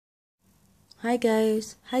Hi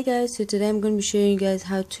guys, so today I'm going to be showing you guys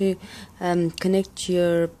how to connect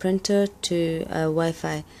your printer to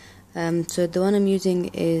Wi-Fi. So the one I'm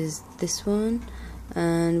using is this one,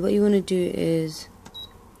 and what you want to do is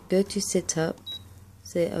go to setup,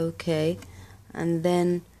 say OK, and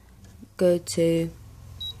then go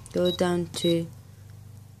down to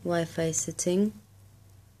Wi-Fi setting.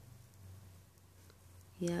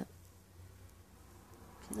 Yeah,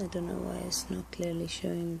 I don't know why it's not clearly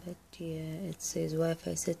showing, but yeah, it says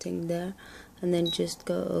Wi-Fi setting there, and then just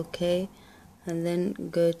go OK, and then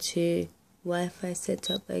go to Wi-Fi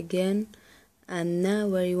setup again, and now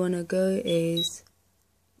where you want to go is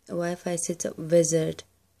Wi-Fi setup wizard,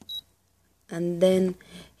 and then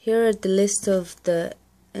here are the list of the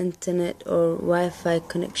internet or Wi-Fi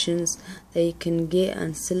connections that you can get,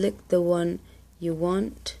 and select the one you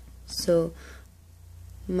want. So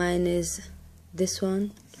mine is this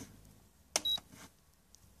one.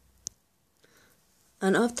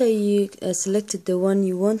 And after you selected the one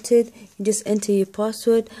you wanted, you just enter your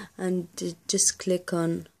password and just click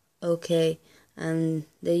on OK, and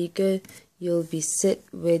there you go. You'll be set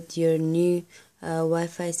with your new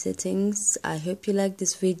Wi-Fi settings. I hope you like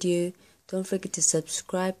this video. Don't forget to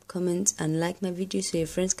subscribe, comment and like my video so your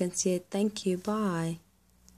friends can see it. Thank you. Bye.